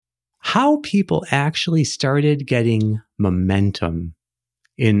How people actually started getting momentum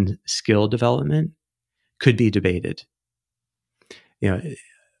in skill development could be debated. You know,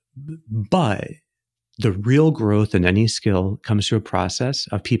 but the real growth in any skill comes through a process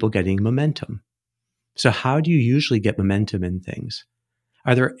of people getting momentum. So how do you usually get momentum in things?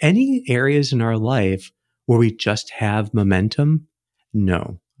 Are there any areas in our life where we just have momentum?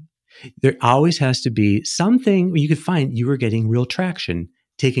 No. There always has to be something where you could find you were getting real traction,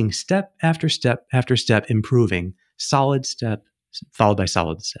 taking step after step after step, improving, solid step followed by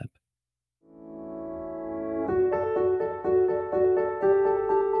solid step.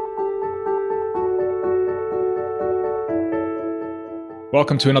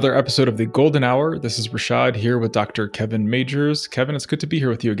 Welcome to another episode of the Golden Hour. This is Rashad here with Dr. Kevin Majors. Kevin, it's good to be here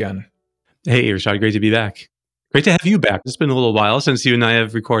with you again. Hey, Rashad, great to be back. Great to have you back. It's been a little while since you and I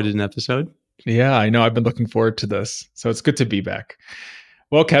have recorded an episode. Yeah, I know. I've been looking forward to this. So it's good to be back.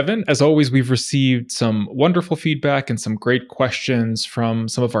 Well, Kevin, as always, we've received some wonderful feedback and some great questions from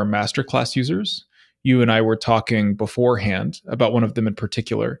some of our masterclass users. You and I were talking beforehand about one of them in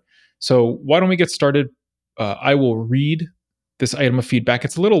particular. So why don't we get started? I will read this item of feedback.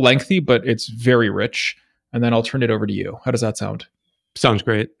 It's a little lengthy, but it's very rich. And then I'll turn it over to you. How does that sound? Sounds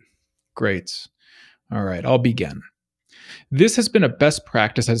great. Great. All right, I'll begin. This has been a best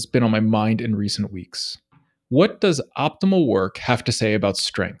practice that has been on my mind in recent weeks. What does optimal work have to say about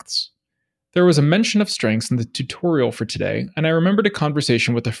strengths? There was a mention of strengths in the tutorial for today, and I remembered a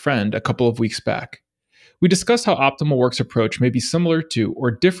conversation with a friend a couple of weeks back. We discussed how optimal work's approach may be similar to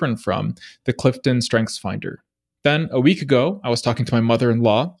or different from the Clifton Strengths Finder. Then, a week ago, I was talking to my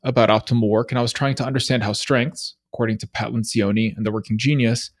mother-in-law about optimal work, and I was trying to understand how strengths, according to Pat Lencioni and the Working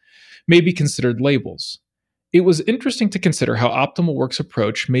Genius, may be considered labels. It was interesting to consider how optimal work's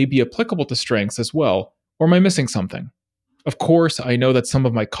approach may be applicable to strengths as well, or am I missing something? Of course, I know that some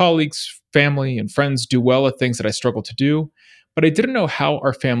of my colleagues, family, and friends do well at things that I struggle to do, but I didn't know how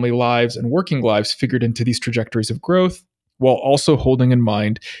our family lives and working lives figured into these trajectories of growth, while also holding in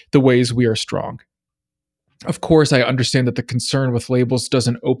mind the ways we are strong. Of course, I understand that the concern with labels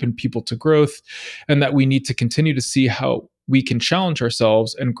doesn't open people to growth, and that we need to continue to see how we can challenge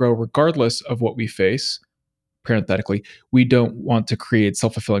ourselves and grow regardless of what we face. Parenthetically, we don't want to create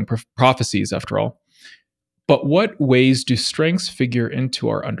self-fulfilling prophecies after all. But what ways do strengths figure into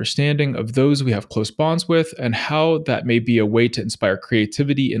our understanding of those we have close bonds with, and how that may be a way to inspire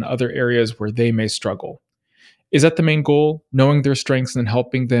creativity in other areas where they may struggle? Is that the main goal? Knowing their strengths and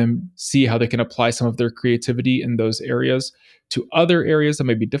helping them see how they can apply some of their creativity in those areas to other areas that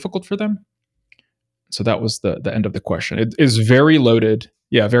may be difficult for them? So that was the end of the question. It is very loaded.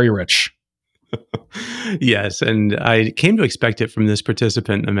 Yeah, very rich. Yes, and I came to expect it from this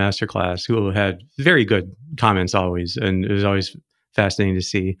participant in the masterclass who had very good comments always, and it was always fascinating to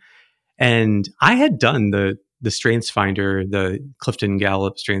see. And I had done the Strengths Finder, the Clifton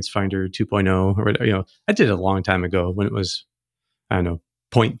Gallup Strengths Finder 2.0, or I did it a long time ago when it was, I don't know,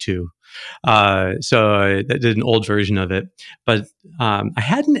 0.2. So I did an old version of it, but I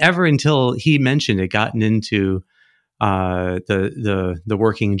hadn't ever until he mentioned it gotten into the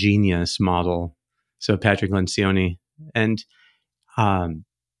Working Genius model. So Patrick Lencioni, and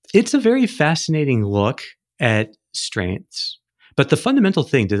it's a very fascinating look at strengths. But the fundamental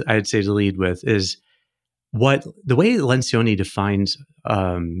thing I'd say to lead with is the way Lencioni defines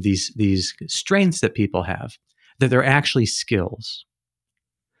these strengths that people have, that they're actually skills.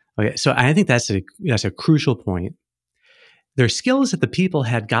 Okay, so I think that's a crucial point. They're skills that the people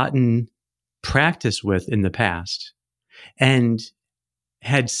had gotten practice with in the past, and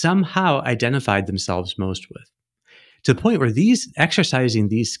had somehow identified themselves most with, to the point where exercising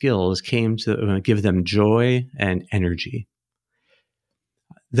these skills came to give them joy and energy.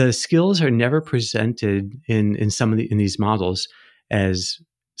 The skills are never presented in these models as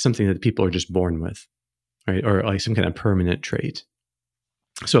something that people are just born with, right? Or like some kind of permanent trait.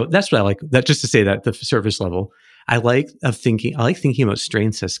 So that's what I like. That just to say that at the surface level, I like thinking about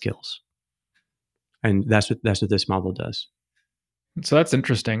strengths as skills, and that's what this model does. So that's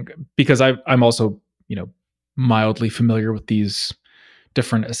interesting because I'm also, mildly familiar with these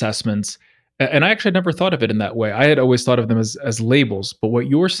different assessments. And I actually never thought of it in that way. I had always thought of them as labels. But what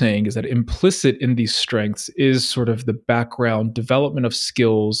you're saying is that implicit in these strengths is sort of the background development of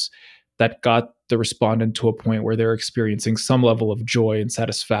skills that got the respondent to a point where they're experiencing some level of joy and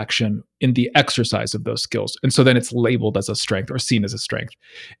satisfaction in the exercise of those skills. And so then it's labeled as a strength or seen as a strength.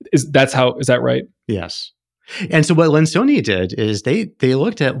 Is that right? Yes. And so what Lencioni did is they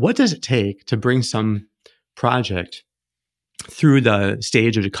looked at what does it take to bring some project through the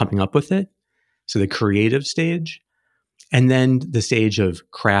stage of coming up with it, so the creative stage, and then the stage of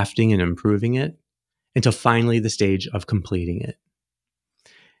crafting and improving it, until finally the stage of completing it.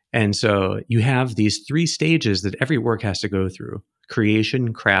 And so you have these 3 stages that every work has to go through: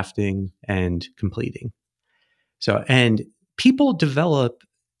 creation, crafting, and completing. So, and people develop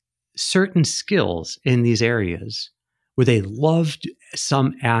certain skills in these areas where they loved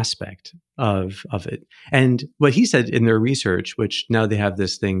some aspect of it. And what he said in their research, which now they have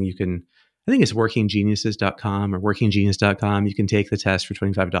this thing you can, I think it's workinggeniuses.com or workinggenius.com. You can take the test for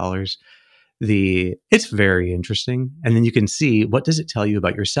 $25. It's very interesting. And then you can see, what does it tell you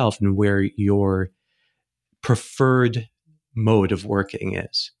about yourself and where your preferred mode of working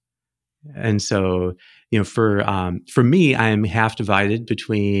is. And so, for me, I'm half divided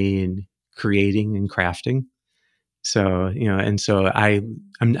between creating and crafting. So, and so I'm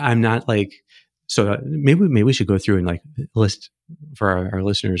not like, so maybe we should go through and like list for our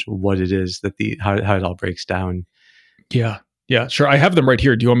listeners what it is that how it all breaks down. Yeah. Yeah, sure. I have them right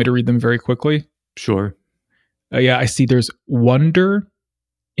here. Do you want me to read them very quickly? Sure. Yeah, I see there's wonder,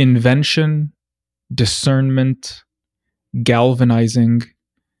 invention, discernment, galvanizing,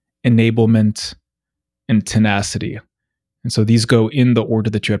 enablement, and tenacity. And so these go in the order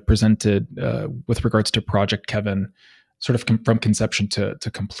that you had presented with regards to Project Kevin, sort of from conception to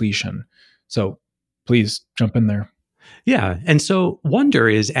completion. So please jump in there. Yeah. And so wonder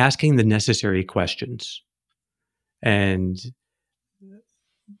is asking the necessary questions. And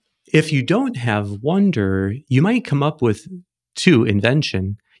if you don't have wonder, you might come up with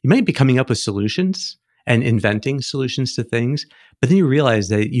invention. You might be coming up with solutions and inventing solutions to things, but then you realize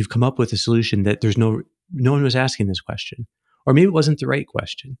that you've come up with a solution that no one was asking this question, or maybe it wasn't the right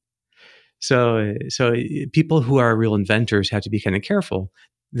question. So people who are real inventors have to be kind of careful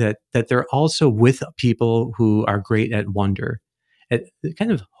that they're also with people who are great at wonder, at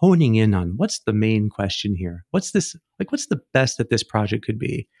kind of honing in on what's the main question here. What's the best that this project could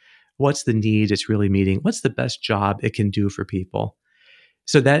be? What's the need it's really meeting? What's the best job it can do for people?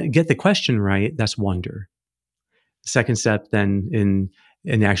 So that get the question right, that's wonder. Second step then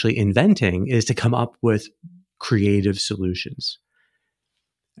in actually inventing is to come up with creative solutions.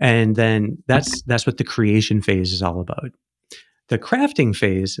 And then that's what the creation phase is all about. The crafting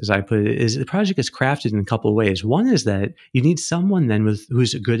phase, as I put it, is the project is crafted in a couple of ways. One is that you need someone then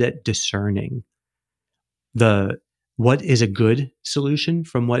who's good at discerning what is a good solution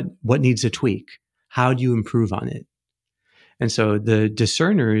from what needs a tweak. How do you improve on it? And so the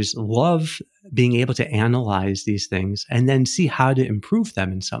discerners love being able to analyze these things and then see how to improve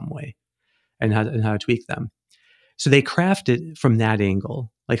them in some way and how to tweak them. So they craft it from that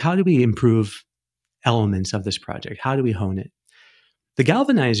angle. Like, how do we improve elements of this project? How do we hone it? The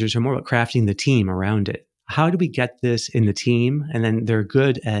galvanizers are more about crafting the team around it. How do we get this in the team? And then they're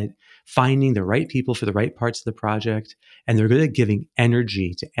good at finding the right people for the right parts of the project. And they're good at giving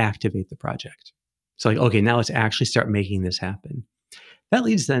energy to activate the project. So like, okay, now let's actually start making this happen. That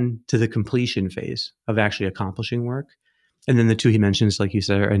leads then to the completion phase of actually accomplishing work. And then the 2 he mentions, like you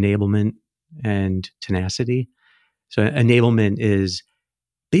said, are enablement and tenacity. So enablement is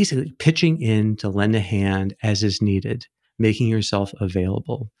basically pitching in to lend a hand as is needed, making yourself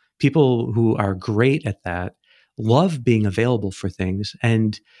available. People who are great at that love being available for things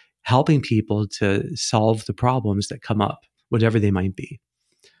and helping people to solve the problems that come up, whatever they might be.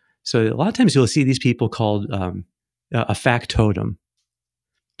 So a lot of times you'll see these people called a factotum.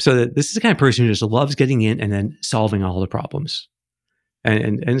 So this is the kind of person who just loves getting in and then solving all the problems.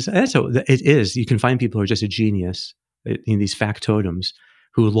 And that's how it is. You can find people who are just a genius, these factotums,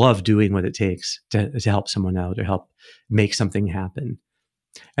 who love doing what it takes to help someone out or help make something happen.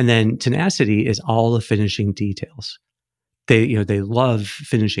 And then tenacity is all the finishing details. They love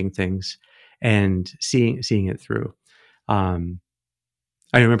finishing things and seeing it through.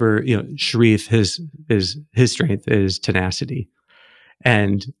 I remember, Sharif, his strength is tenacity.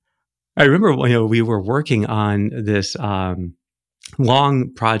 And I remember, we were working on this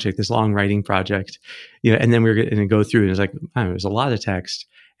long project, this long writing project, and then we were going to go through and it was like, I don't know, it was a lot of text.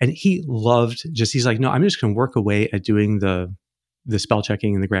 And he loved he's like, no, I'm just going to work away at doing the spell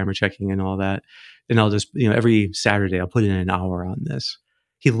checking and the grammar checking and all that. And I'll just, every Saturday I'll put in an hour on this.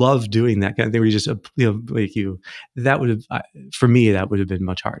 He loved doing that kind of thing where you just, that would have, for me, that would have been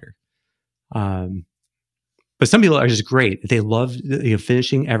much harder. But some people are just great. They love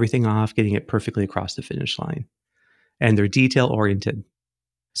finishing everything off, getting it perfectly across the finish line, and they're detail oriented.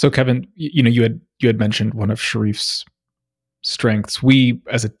 So Kevin, you had mentioned one of Sharif's strengths. We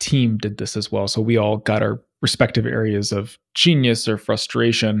as a team did this as well. So we all got our respective areas of genius or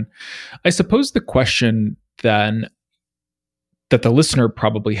frustration. I suppose the question then that the listener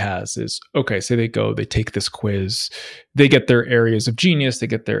probably has is, okay, say they take this quiz, they get their areas of genius, they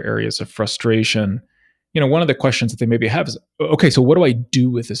get their areas of frustration. One of the questions that they maybe have is, okay, so what do I do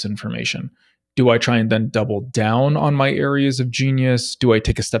with this information? Do I try and then double down on my areas of genius? Do I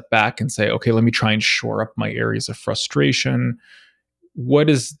take a step back and say, okay, let me try and shore up my areas of frustration? What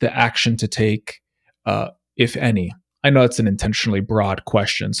is the action to take, if any? I know it's an intentionally broad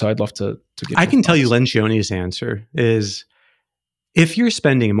question, so I'd love to get I your can tell you thoughts. Lencioni's answer is, if you're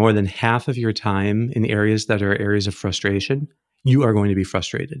spending more than half of your time in areas that are areas of frustration, you are going to be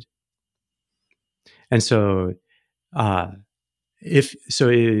frustrated. And so, so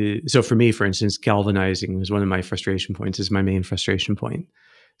for me, for instance, galvanizing was one of my frustration points, is my main frustration point.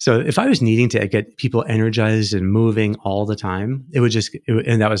 So if I was needing to get people energized and moving all the time,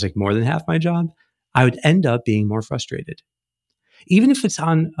 and that was like more than half my job, I would end up being more frustrated. Even if it's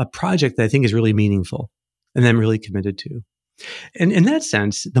on a project that I think is really meaningful and I'm really committed to. And in that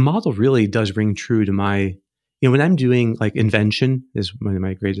sense, the model really does ring true to my, when I'm doing, like, invention is one of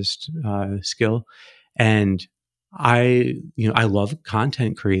my greatest skill. And I love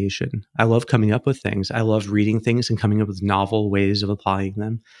content creation. I love coming up with things. I love reading things and coming up with novel ways of applying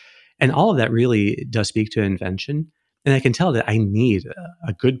them. And all of that really does speak to invention. And I can tell that I need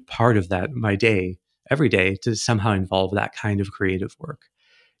a good part of that, my day, every day, to somehow involve that kind of creative work.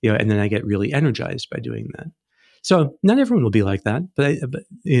 And then I get really energized by doing that. So not everyone will be like that, but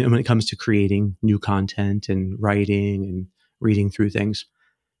when it comes to creating new content and writing and reading through things,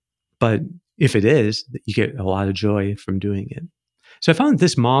 but if it is, you get a lot of joy from doing it. So I found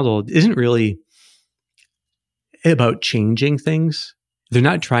this model isn't really about changing things. They're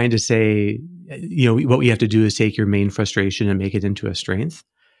not trying to say, what we have to do is take your main frustration and make it into a strength.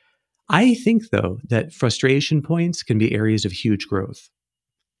 I think, though, that frustration points can be areas of huge growth,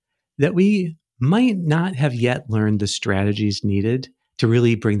 that we might not have yet learned the strategies needed to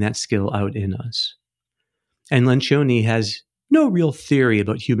really bring that skill out in us. And Lencioni has no real theory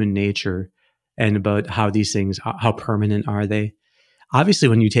about human nature and about how these things, how permanent are they. Obviously,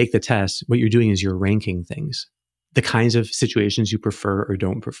 when you take the test, what you're doing is you're ranking things, the kinds of situations you prefer or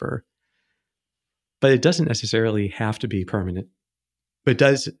don't prefer. But it doesn't necessarily have to be permanent, but it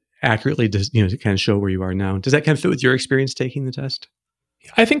does accurately, to kind of show where you are now. Does that kind of fit with your experience taking the test?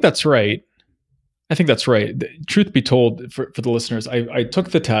 I think that's right. Truth be told, for the listeners, I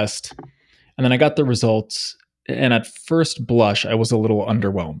took the test and then I got the results. And at first blush, I was a little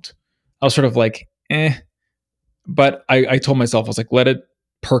underwhelmed. I was sort of like, eh. But I told myself, I was like, let it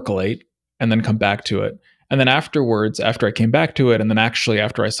percolate and then come back to it. And then afterwards, after I came back to it, and then actually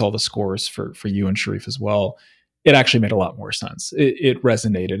after I saw the scores for you and Sharif as well, it actually made a lot more sense. It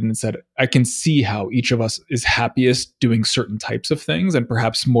resonated, and it said, I can see how each of us is happiest doing certain types of things and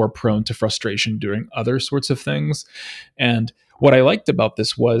perhaps more prone to frustration doing other sorts of things. And what I liked about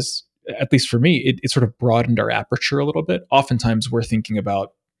this was, at least for me, it sort of broadened our aperture a little bit. Oftentimes we're thinking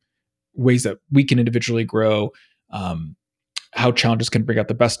about ways that we can individually grow, how challenges can bring out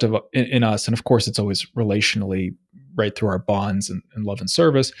the best of in us. And of course, it's always relationally, right, through our bonds and love and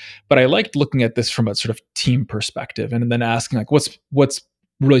service. But I liked looking at this from a sort of team perspective, and then asking, like, what's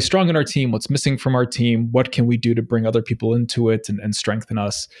really strong in our team, what's missing from our team, what can we do to bring other people into it and strengthen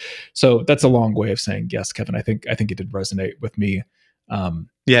us. So that's a long way of saying yes, Kevin. I think it did resonate with me.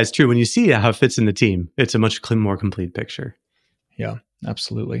 Yeah, it's true. When you see how it fits in the team, it's a much more complete picture. Yeah,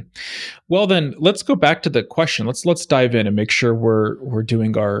 absolutely. Well, then let's go back to the question. Let's dive in and make sure we're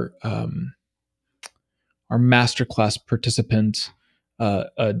doing our masterclass participant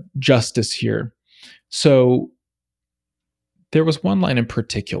justice here. So there was one line in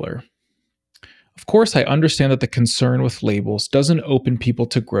particular. Of course, I understand that the concern with labels doesn't open people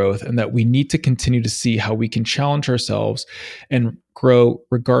to growth, and that we need to continue to see how we can challenge ourselves and grow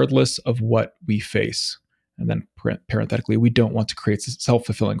regardless of what we face. And then parenthetically, we don't want to create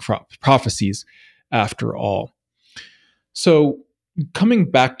self-fulfilling prophecies after all. So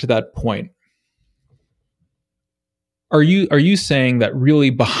coming back to that point, are you saying that really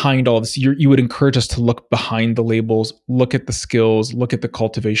behind all this, you would encourage us to look behind the labels, look at the skills, look at the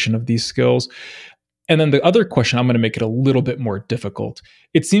cultivation of these skills? And then the other question, I'm going to make it a little bit more difficult.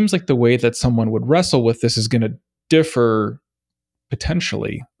 It seems like the way that someone would wrestle with this is going to differ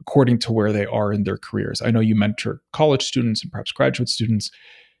potentially according to where they are in their careers. I know you mentor college students and perhaps graduate students.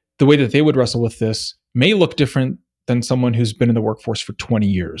 The way that they would wrestle with this may look different than someone who's been in the workforce for 20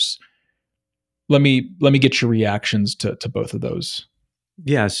 years. Let me get your reactions to both of those.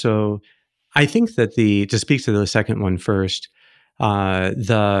 Yeah, so I think that to speak to the second one first,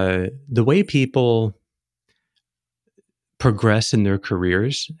 the way people progress in their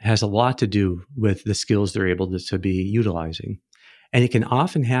careers has a lot to do with the skills they're able to be utilizing. And it can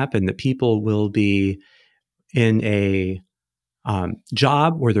often happen that people will be in a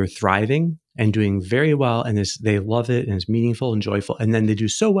job where they're thriving and doing very well, and they love it, and it's meaningful and joyful. And then they do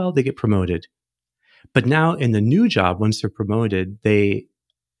so well, they get promoted. But now in the new job, once they're promoted, they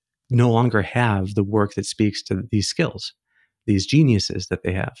no longer have the work that speaks to these skills, these geniuses that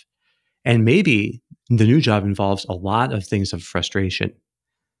they have. And maybe the new job involves a lot of things of frustration.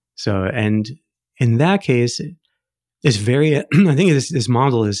 So, and in that case, it's very, I think this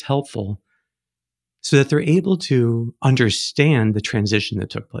model is helpful so that they're able to understand the transition that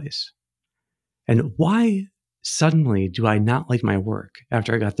took place. And why suddenly do I not like my work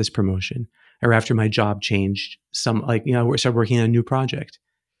after I got this promotion or after my job changed? We started working on a new project.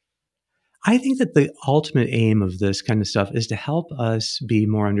 I think that the ultimate aim of this kind of stuff is to help us be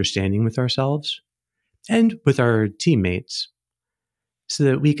more understanding with ourselves and with our teammates so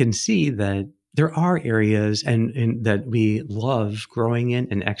that we can see that there are areas and that we love growing in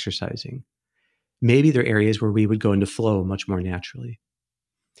and exercising. Maybe there are areas where we would go into flow much more naturally.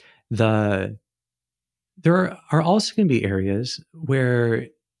 There are also going to be areas where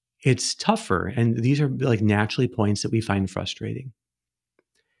it's tougher, and these are like naturally points that we find frustrating.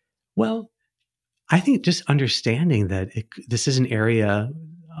 Well, I think just understanding that this is an area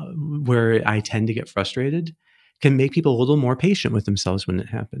where I tend to get frustrated can make people a little more patient with themselves when it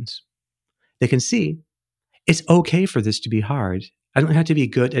happens. They can see it's okay for this to be hard. I don't have to be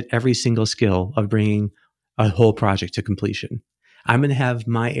good at every single skill of bringing a whole project to completion. I'm going to have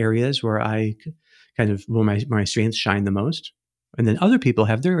my areas where where my strengths shine the most. And then other people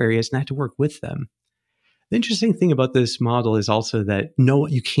have their areas and I have to work with them. The interesting thing about this model is also that no,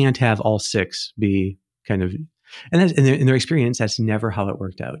 you can't have all six be kind of, and that's, in their experience, that's never how it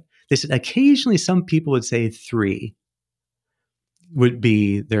worked out. They said occasionally some people would say three would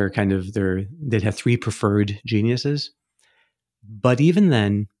be they'd have three preferred geniuses. But even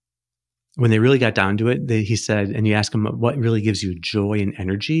then, when they really got down to it, he said, and you ask them what really gives you joy and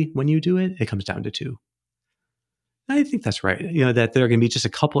energy when you do it, it comes down to two. I think that's right. That there are going to be just a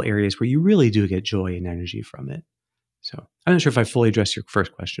couple areas where you really do get joy and energy from it. So I'm not sure if I fully addressed your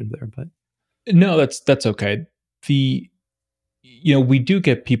first question there, but no, that's okay. We do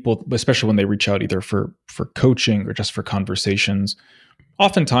get people, especially when they reach out either for coaching or just for conversations.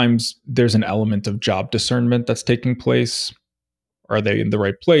 Oftentimes, there's an element of job discernment that's taking place. Are they in the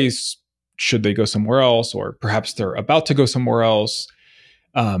right place? Should they go somewhere else? Or perhaps they're about to go somewhere else.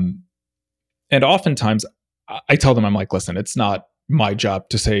 And oftentimes, I tell them, I'm like, listen, it's not my job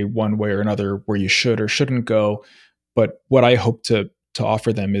to say one way or another where you should or shouldn't go. But what I hope to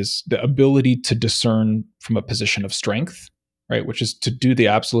offer them is the ability to discern from a position of strength, right? Which is to do the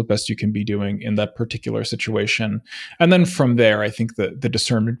absolute best you can be doing in that particular situation. And then from there, I think the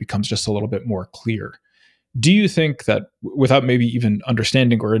discernment becomes just a little bit more clear. Do you think that without maybe even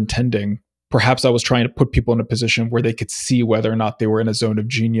understanding or intending, perhaps I was trying to put people in a position where they could see whether or not they were in a zone of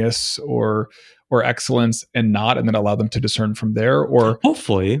genius or excellence and not, and then allow them to discern from there? Or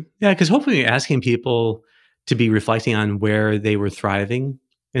hopefully, yeah, because hopefully you're asking people to be reflecting on where they were thriving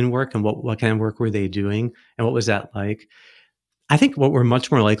in work and what kind of work were they doing and what was that like. I think what we're much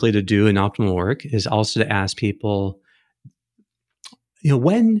more likely to do in optimal work is also to ask people,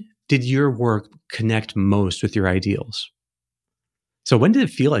 when did your work connect most with your ideals? So when did it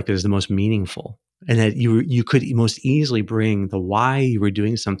feel like it was the most meaningful? And that you could most easily bring the why you were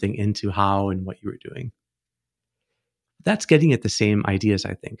doing something into how and what you were doing. That's getting at the same ideas,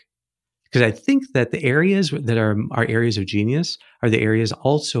 I think. Because I think that the areas that are areas of genius are the areas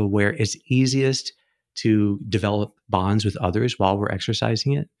also where it's easiest to develop bonds with others while we're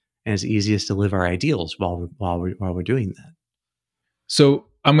exercising it. And it's easiest to live our ideals while we're doing that. So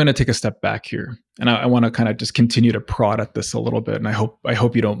I'm going to take a step back here, and I want to kind of just continue to prod at this a little bit. And I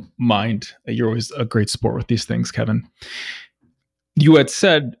hope you don't mind. You're always a great sport with these things, Kevin. You had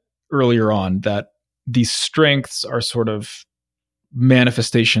said earlier on that these strengths are sort of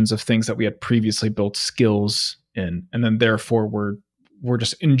manifestations of things that we had previously built skills in, and then therefore we're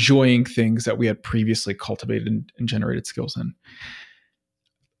just enjoying things that we had previously cultivated and generated skills in.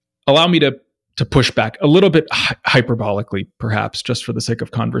 Allow me to push back a little bit hyperbolically, perhaps, just for the sake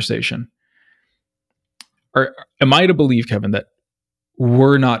of conversation. Am I to believe, Kevin, that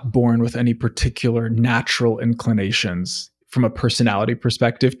we're not born with any particular natural inclinations from a personality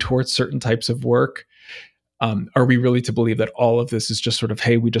perspective towards certain types of work? Are we really to believe that all of this is just sort of,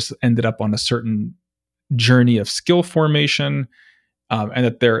 hey, we just ended up on a certain journey of skill formation, and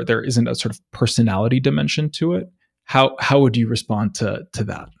that there isn't a sort of personality dimension to it? How would you respond to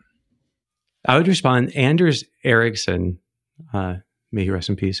that? I would respond, Anders Ericsson, may he rest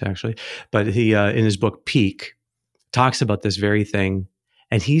in peace, actually, but he, in his book Peak, talks about this very thing.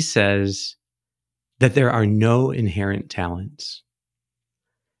 And he says that there are no inherent talents,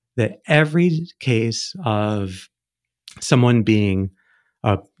 that every case of someone being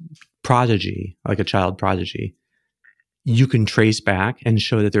a prodigy, like a child prodigy, you can trace back and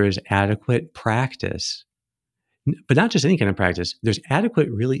show that there is adequate practice, but not just any kind of practice. There's adequate,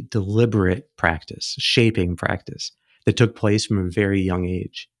 really deliberate practice, shaping practice that took place from a very young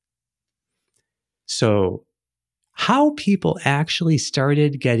age. So, how people actually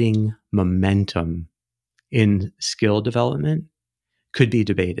started getting momentum in skill development could be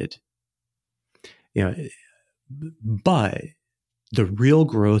debated. You know, but the real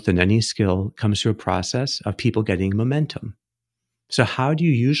growth in any skill comes through a process of people getting momentum. So, how do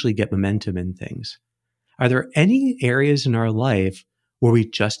you usually get momentum in things? Are there any areas in our life where we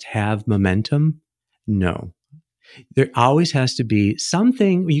just have momentum? No. There always has to be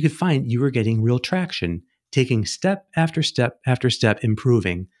something where you could find you were getting real traction, taking step after step after step,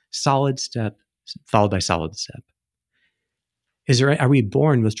 improving, solid step followed by solid step. Are we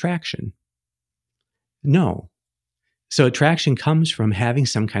born with traction? No. So traction comes from having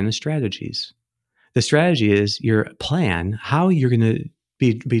some kind of strategies. The strategy is your plan, how you're going to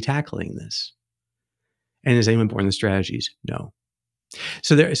be tackling this. And is anyone born with strategies? No.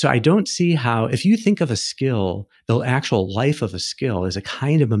 So I don't see how, if you think of a skill, the actual life of a skill is a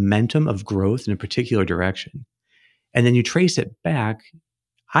kind of momentum of growth in a particular direction. And then you trace it back.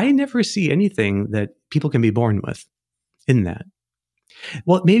 I never see anything that people can be born with in that.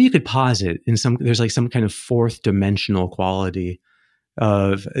 Well, maybe you could posit in there's like some kind of fourth dimensional quality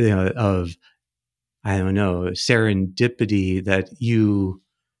of, I don't know, serendipity that you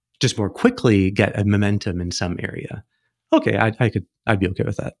just more quickly get a momentum in some area. Okay, I'd be okay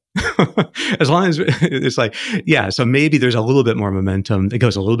with that. As long as it's like, yeah, so maybe there's a little bit more momentum. It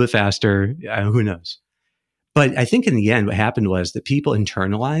goes a little bit faster. Who knows? But I think in the end, what happened was that people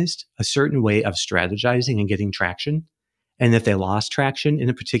internalized a certain way of strategizing and getting traction. And if they lost traction in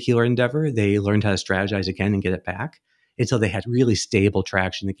a particular endeavor, they learned how to strategize again and get it back until they had really stable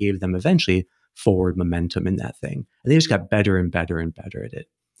traction that gave them eventually forward momentum in that thing. And they just got better and better and better at it.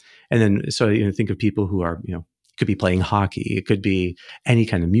 And then, so, think of people who are, could be playing hockey. It could be any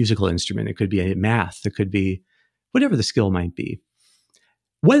kind of musical instrument. It could be math. It could be whatever the skill might be.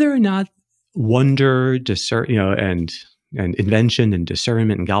 Whether or not wonder, and invention and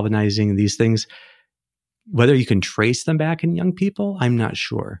discernment and galvanizing, these things, whether you can trace them back in young people, I'm not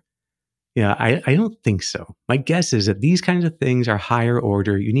sure. Yeah, I don't think so. My guess is that these kinds of things are higher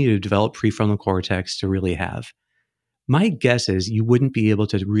order. You need to develop prefrontal cortex to really have. My guess is you wouldn't be able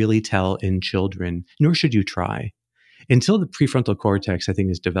to really tell in children, nor should you try, until the prefrontal cortex, I think,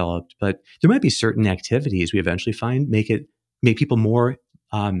 is developed. But there might be certain activities we eventually find make people more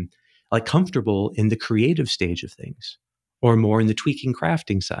comfortable in the creative stage of things, or more in the tweaking,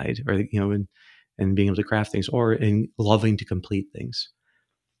 crafting side, or and being able to craft things, or in loving to complete things.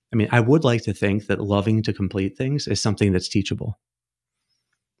 I mean, I would like to think that loving to complete things is something that's teachable.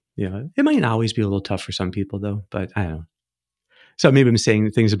 It might always be a little tough for some people, though, but I don't know. So maybe I'm saying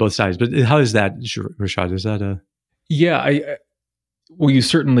things on both sides, but how is that, Rashad? Is that a... Yeah, well, you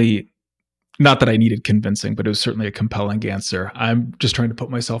certainly, not that I needed convincing, but it was certainly a compelling answer. I'm just trying to put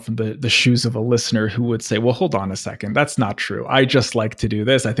myself in the shoes of a listener who would say, well, hold on a second. That's not true. I just like to do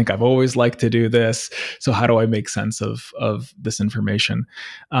this. I think I've always liked to do this. So how do I make sense of this information?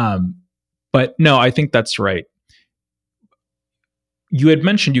 But no, I think that's right. You had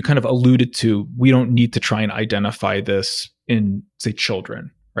mentioned, you kind of alluded to, we don't need to try and identify this in, say,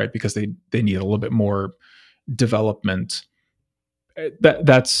 children, right? Because they need a little bit more development.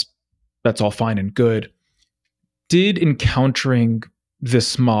 That's all fine and good. Did encountering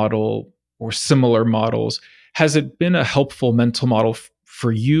this model or similar models, has it been a helpful mental model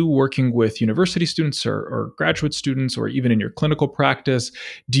for you working with university students or graduate students, or even in your clinical practice?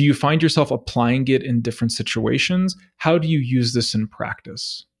 Do you find yourself applying it in different situations? How do you use this in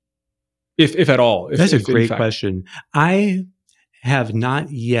practice? If at all? That's a great question. I have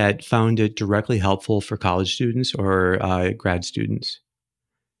not yet found it directly helpful for college students or grad students.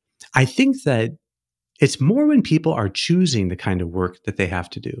 I think that it's more when people are choosing the kind of work that they have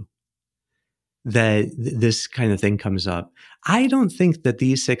to do that this kind of thing comes up. I don't think that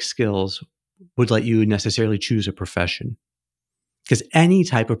these 6 skills would let you necessarily choose a profession, because any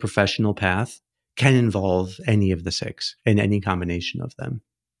type of professional path can involve any of the 6 and any combination of them.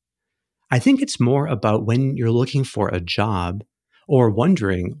 I think it's more about when you're looking for a job or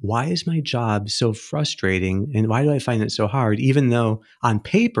wondering, why is my job so frustrating and why do I find it so hard, even though on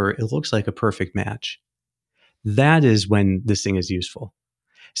paper it looks like a perfect match? That is when this thing is useful.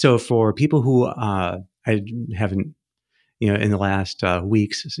 So for people who I haven't in the last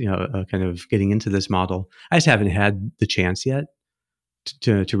weeks, kind of getting into this model. I just haven't had the chance yet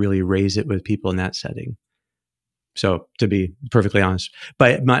to really raise it with people in that setting. So to be perfectly honest,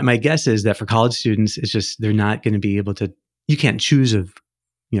 but my guess is that for college students, it's just, they're not going to be able to, you can't choose a,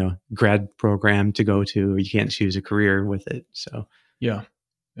 grad program to go to, or you can't choose a career with it. So yeah,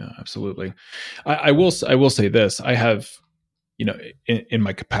 absolutely. I will say this. I have, in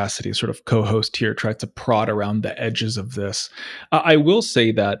my capacity as sort of co-host here, tried to prod around the edges of this. I will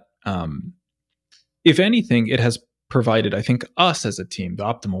say that, if anything, it has provided, I think, us as a team, the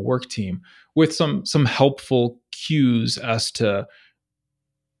Optimal Work team, with some helpful cues as to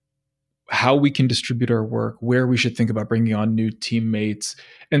how we can distribute our work, where we should think about bringing on new teammates.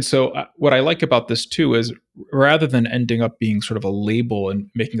 And so what I like about this too is, rather than ending up being sort of a label and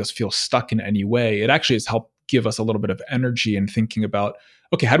making us feel stuck in any way, it actually has helped give us a little bit of energy in thinking about,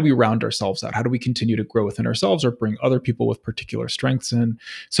 okay, how do we round ourselves out? How do we continue to grow within ourselves or bring other people with particular strengths in?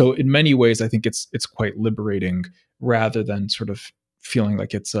 So in many ways, I think it's quite liberating, rather than sort of feeling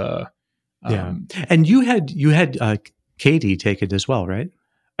like it's a yeah. And you had Katie take it as well, right?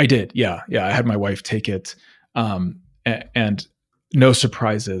 I did. Yeah. I had my wife take it, and no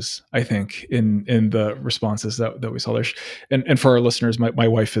surprises, I think, in the responses that we saw there. And for our listeners, my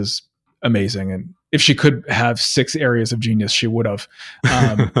wife is amazing, and if she could have 6 areas of genius, she would have.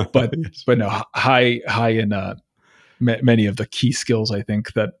 But no, high in many of the key skills, I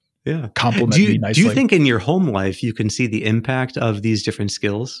think, that complement me nicely. Do you think in your home life you can see the impact of these different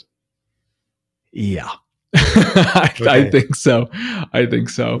skills? Yeah. I think so.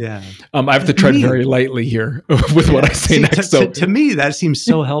 Yeah. I have to tread very lightly here with what I say next. To me, that seems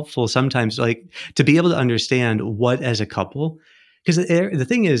so helpful sometimes, like to be able to understand what as a couple, because the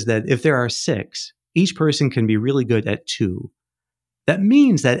thing is that if there are 6, each person can be really good at 2. That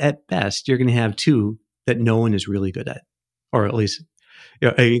means that at best, you're going to have 2 that no one is really good at, or at least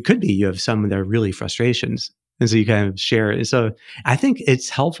it could be you have some that are really frustrations. And so you kind of share it. So I think it's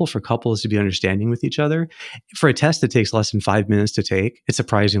helpful for couples to be understanding with each other. For a test that takes less than 5 minutes to take, it's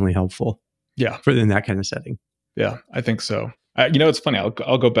surprisingly helpful. Yeah. In that kind of setting. Yeah, I think so. It's funny. I'll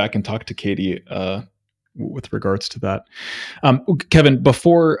go back and talk to Katie with regards to that. Kevin,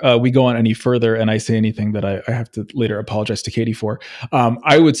 before we go on any further and I say anything that I have to later apologize to Katie for,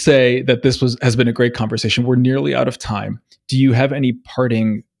 I would say that this has been a great conversation. We're nearly out of time. Do you have any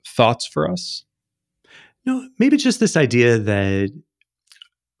parting thoughts for us? No, maybe just this idea that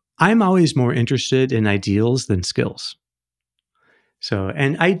I'm always more interested in ideals than skills. So,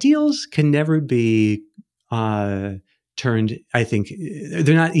 and ideals can never be turned, I think,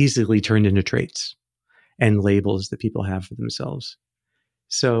 they're not easily turned into traits and labels that people have for themselves.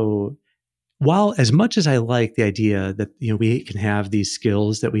 So, while as much as I like the idea that we can have these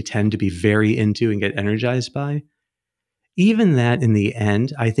skills that we tend to be very into and get energized by, even that in the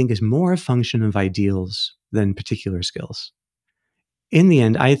end, I think is more a function of ideals than particular skills. In the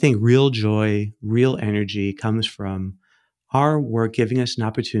end, I think real joy, real energy comes from our work giving us an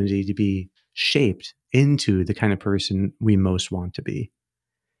opportunity to be shaped into the kind of person we most want to be.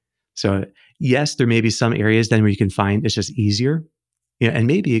 So yes, there may be some areas then where you can find it's just easier, and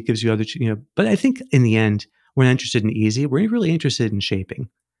maybe it gives you other, but I think in the end, we're not interested in easy. We're really interested in shaping.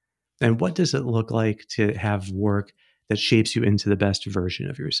 And what does it look like to have work that shapes you into the best version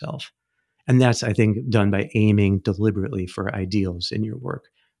of yourself? And that's, I think, done by aiming deliberately for ideals in your work,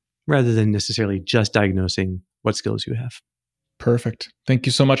 rather than necessarily just diagnosing what skills you have. Perfect. Thank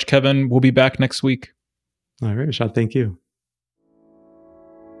you so much, Kevin. We'll be back next week. All right, Rashad, thank you.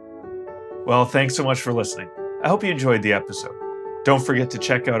 Well, thanks so much for listening. I hope you enjoyed the episode. Don't forget to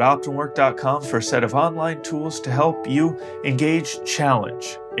check out OptimWork.com for a set of online tools to help you engage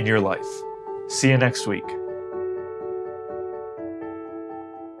challenge in your life. See you next week.